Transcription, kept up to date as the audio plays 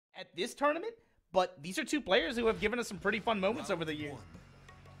at this tournament, but these are two players who have given us some pretty fun moments over the years.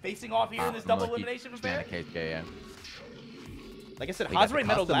 Facing off here in this double elimination affair. Yeah. Like I said, Hazure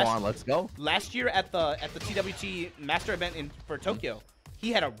medal let's go. Last year at the TWT Master event for Tokyo.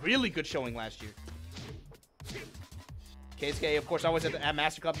 He had a really good showing last year. Keisuke, of course, always at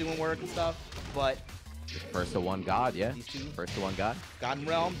Master Cup doing work and stuff, but first to one God, yeah. First to one God. God and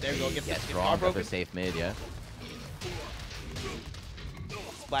Realm. There we go. Gets strong, broken. Safe mid, yeah.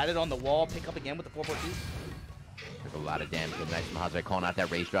 Splatted on the wall. Pick up again with the 4-4-2. Took a lot of damage. Nice from Hazure calling out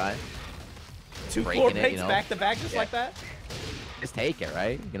that race drive. 2 floor breaks back to back just like that. Just take it,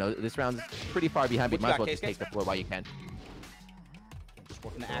 right? You know, this round's pretty far behind, but you might as well just take the floor while you can. Just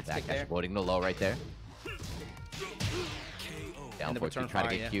working the axe stick there. Exploiting the low right there. Down forward to try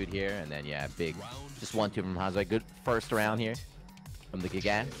to get queued here, and then big, just 1-2 from Hazure. Good first round here from the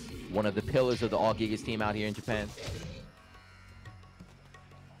Gigas, one of the pillars of the all Gigas team out here in Japan.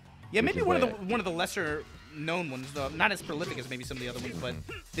 Yeah, maybe one of the lesser known ones, though not as prolific as maybe some of the other ones, but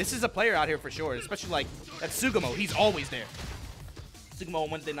this is a player out here for sure. Especially like that Sugamo, he's always there. Sugamo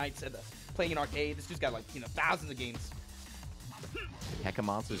on Wednesday nights playing in arcade. This dude's got like thousands of games. Hecka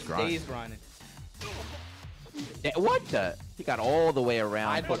monsters grinding. Stays grinding. Yeah, what the? He got all the way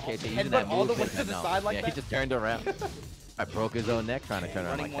around. Headbutt all the way to the side like that? He just turned around. I broke his own neck trying to turn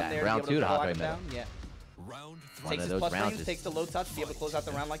around like that. Round 2 to Hazure medal. Yeah. Takes his plus frames, takes the low touch to be able to close out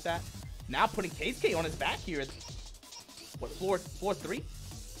the round like that. Now putting Keisuke on his back here. What, floor 3?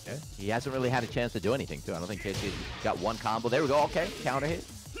 Yeah. He hasn't really had a chance to do anything, too. I don't think Keisuke's got one combo. There we go. Okay. Counter hit.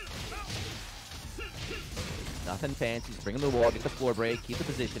 Nothing fancy. Just bring him to the wall. Get the floor break. Keep the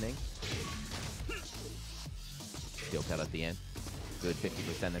positioning. Steel cut at the end. Good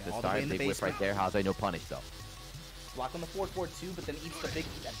 50% at the start. Big whip right there. Hazure no punish, though. Block on the 4-4-2, but then eats that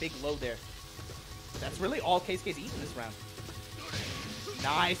big low there. That's really all Keisuke's eating this round.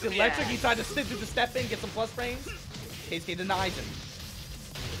 Nice. Electric. He tried to do the step in, get some plus frames. Keisuke denies him.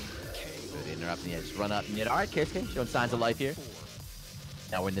 Good interrupting the edge. Run up. All right, Keisuke showing signs of life here.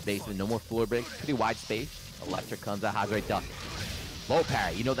 Now we're in the basement. No more floor breaks. Pretty wide space. Electric comes out. Hazure ducks. Low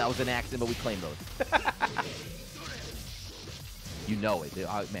parry. You know that was an accident, but we claim those. You know it.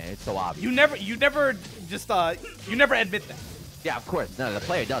 Oh, man, it's so obvious. You never admit that. Yeah, of course. No, the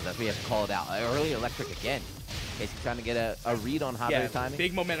player does. That's why you have to call it out. Early Electric again. Keisuke trying to get a read on Hazure's timing.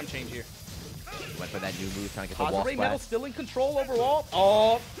 Big momentum change here. Went for that new move, trying to get the wall Hazure medal still in control overall.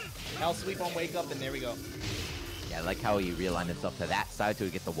 Oh, Hell sweep on wake up, and there we go. Yeah, I like how he realigned himself to that side to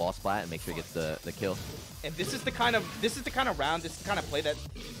get the wall splat and make sure he gets the kill. And this is the kind of round, this is the kind of play that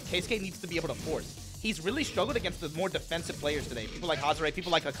Keisuke needs to be able to force. He's really struggled against the more defensive players today. People like Hazure,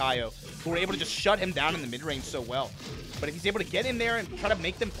 people like Akayo, who are able to just shut him down in the mid-range so well. But if he's able to get in there and try to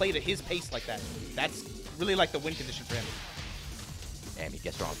make them play to his pace like that, that's really like the win condition for him. Damn, he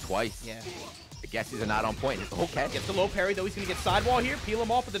gets wrong twice. Yeah. The guesses are not on point. It's okay. Gets the low parry, though. He's going to get sidewall here. Peel him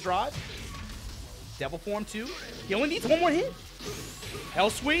off with the drive. Devil form 2. He only needs one more hit.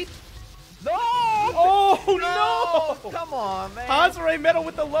 Hell sweep. No! Oh, no! Come on, man. Hazure medal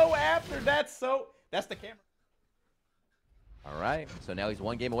with the low after. That's the camera. All right. So now he's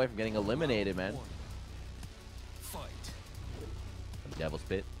one game away from getting eliminated, man. Fight. Devil's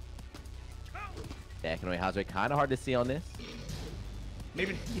Pit. Backing away Hazure. Kind of hard to see on this.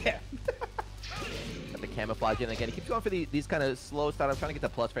 Maybe, yeah. Got the camouflage in again. He keeps going for these kind of slow startups, trying to get the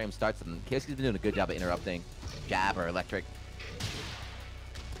plus frame starts, and Keisuke's been doing a good job of interrupting. Jab or electric.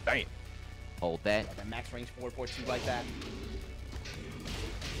 Bang. Hold that. Got that max range 4-4-2 like that.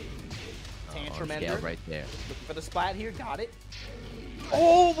 Tantrum ender. Right there. Looking for the splat here. Got it.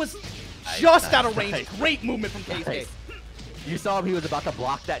 Oh, was just out of range. Great movement from Keisuke. Nice. You saw him. He was about to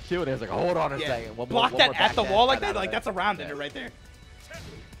block that too, and he was like, "Hold on a second." Block that at the wall like that. Like that's a round ender right there.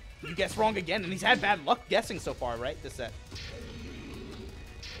 You guess wrong again, and he's had bad luck guessing so far, right? This set.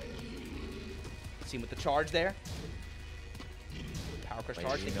 See him with the charge there. Power crush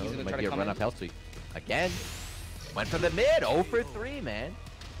charge. He's gonna try to come run up hell sweep again. Went for the mid. 0 for 3, man.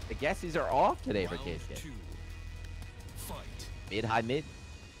 The guesses are off today for Keisuke. Mid, high, mid.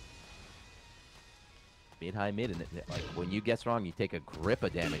 Mid, high, mid. And like when you guess wrong, you take a grip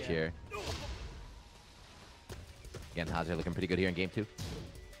of damage here. Again, Hazure looking pretty good here in game 2.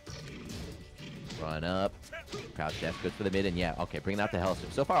 Run up. Crouch dash goes for the mid, and yeah, okay, bringing out the hell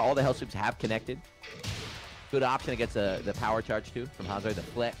sweep. So far, all the hell sweeps have connected. Good option against the power charge too from Hazure. The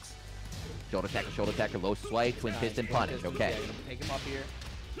flex. Shoulder tacker, low swipe, twin piston punish. Okay. Yeah, take him up here.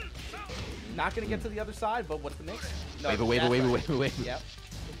 Not gonna get to the other side, but what's the mix? No, wave. Yep.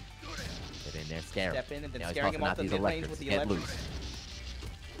 Get in there, scare him. Step in and then now scaring him off the mid-range with the electric. Loose.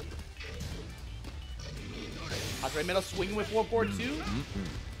 Hazure middle swinging with 4-4-2.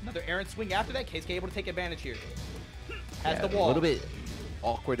 Another errant swing after that. Keisuke able to take advantage here. Has Yeah, the wall. A little bit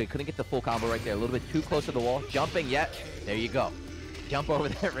awkward. They couldn't get the full combo right there. A little bit too close to the wall. Jumping yet. There you go. Jump over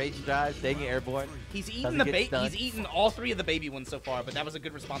that rage drive, staying airborne. He's eaten Doesn't the get bait. stunned. He's eaten all 3 of the baby ones so far, but that was a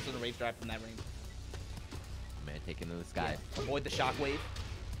good response to the rage drive from that range. Man, taking to the sky. Yeah. Avoid the shockwave.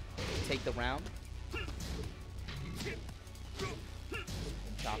 Take the round.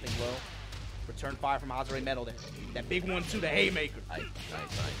 Chopping low. Return fire from Hazure Metal there. That big one too, the haymaker. Nice.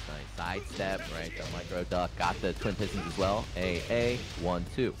 Side step, right? The micro duck. Got the twin pistons as well. A, 1,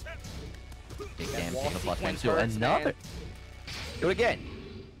 2. Big That damage wall from the plus 10 sequence too. hurts, Another. man. Do it again.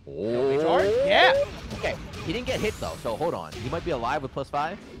 Retard? Yeah. Okay, he didn't get hit though, so hold on. He might be alive with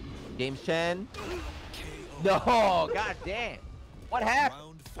 +5. James Chen. No, god damn. What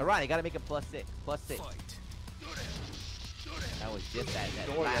happened? Alright, you gotta make it +6. +6. Fight. That was just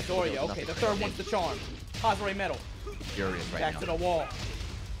that. Doria. Okay, the third one's the charm. Hazure Metal. Furious right Back now. to the wall.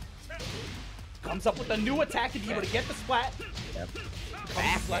 Comes up with a new attack to be able to get the splat. Yep.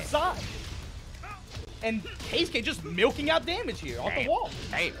 Comes left side. And Keisuke just milking out damage here off the wall.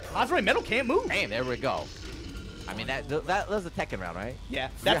 Hey, Hazure Metal can't move. hey, there we go. I mean, that was a Tekken round, right? Yeah,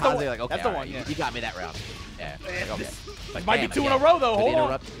 You're that's the one. like, okay, That's the all one. right, Yeah. You got me that round. Yeah. Okay. This But might be damn, 2 in a again. row though. Good Hold on.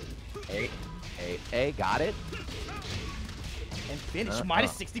 interrupt. Hey, got it. And finish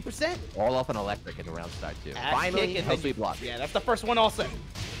minus 60%. All off an electric at the round start too. Axe Finally, kick and he'll then- be blocked. Yeah, that's the first one all set.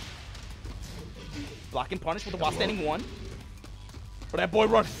 Block and punish with the while standing 1. But that boy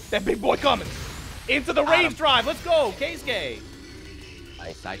run. That big boy coming. Into the range drive. Let's go, Keisuke.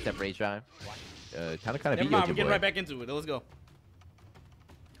 Nice sidestep rage drive. Kind of Never beat mind, we're your getting boy. right back into it. Let's go.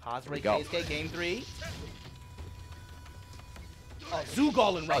 Hazure go. Keisuke, game 3. Oh,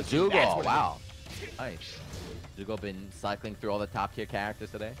 Zugal and Oh, range. That's Zugal, what it wow. Nice. Zugal been cycling through all the top tier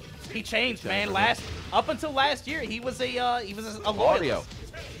characters today. is. He changed, man. Changed. Up until last year, he was a Claudio. loyalist.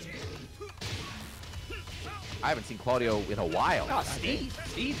 I haven't seen Claudio in a while. Oh,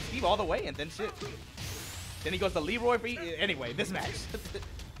 Steve all the way, and then shit. Then he goes to Leroy. Anyway, this match.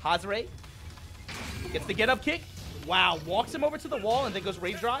 Hazure gets the get up kick. Wow, walks him over to the wall and then goes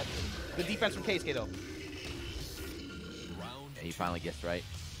rage drive. Good defense from Keisuke though. Round Yeah, he finally gets right.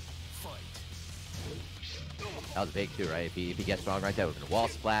 fight. That was big too, right? If he gets strong right there, it would have been a wall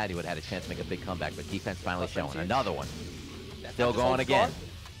splat. He would have had a chance to make a big comeback, but defense finally showing. Another one. Still going again.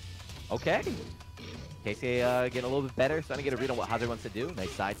 Okay. Keisuke getting a little bit better, starting to get a read on what Hazure wants to do.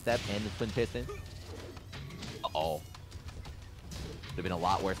 Nice sidestep and the twin piston. Uh-oh. Would have been a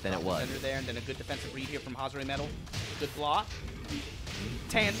lot worse than it was. Under there, and then a good defensive read here from Hazure Metal. Good block.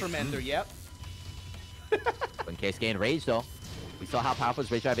 Tantrum ender, yep. When Keisuke enraged though, we saw how powerful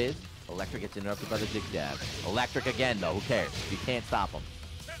his rage drive is. Electric gets interrupted by the dig jab. Electric again though, who cares? You can't stop him.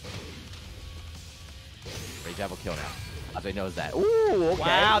 Rage drive will kill now. Hazure knows that. Ooh, okay.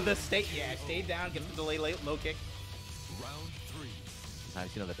 Wow, the stayed down, gets the delay low kick. Round 3.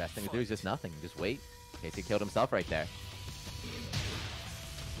 Sometimes, the best thing to do is just nothing. Just wait. Keisuke killed himself right there.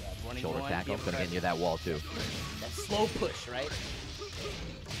 Yeah, running Shoulder one, tackle. be able Gonna to- get near that wall too. That slow push, right?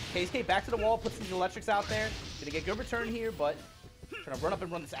 Keisuke back to the wall, puts these electrics out there. Gonna get good return here, but trying to run up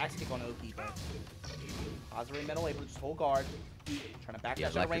and run this axe kick on OP, but Hazure Metal able to just hold guard. Trying to back Yeah,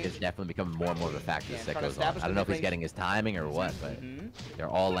 that shot electric range. is definitely becoming more and more of a factor Yeah, as that trying to goes on. establish I don't the know if he's mid-range. getting his timing or what, but Mhm. they're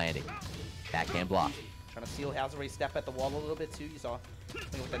all landing. Backhand block. Trying to seal Hazure's step at the wall a little bit too. You saw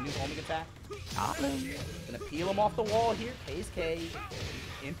with that new homing attack. Got him. Gonna peel him off the wall here. Keisuke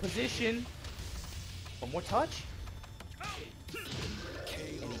in position. One more touch.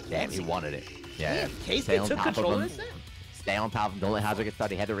 Damn, he wanted it. Yeah. Keisuke Stay on took top of control of him. this thing. Stay on top of him. Don't let Hazure get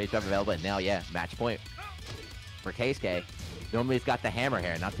started. He had the rage drive available, and now, yeah, match point for Keisuke. Normally he's got the hammer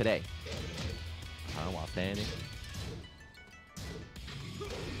here, not today. While standing.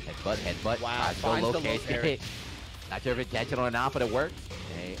 Headbutt. Wow, Tries to go finds low, the low Keisuke. parry. Not sure if it's intentional or not, but it works.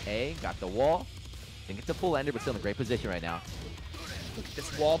 Got the wall. Didn't get the full ender, but still in a great position right now. Look at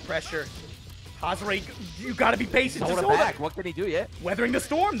this wall pressure. Hazure, you gotta be patient. Hold Just him hold back. it. What can he do yet? Weathering the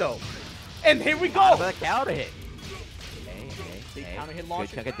storm though. And here we Oh, go. the counter hit. Big counter hit Good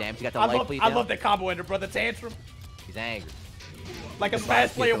launcher. chunk of damage. He got the I life love, bleed I down. love that combo ender, brother. Tantrum. He's angry. Like a Been Smash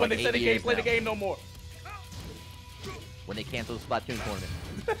Splatoon player for when like they said 8 they can't years play the now. game no more. When they canceled the Splatoon tournament.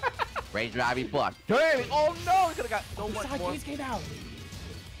 Rage drive, he blocked. Damn! Oh no! He could have got so much Side more. Keisuke down.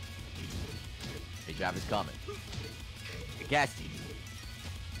 Rage drive is coming. Gassy.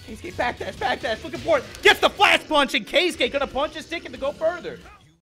 Keisuke backdash, looking for it. Gets the flash punch, and Keisuke gonna punch his ticket to go further.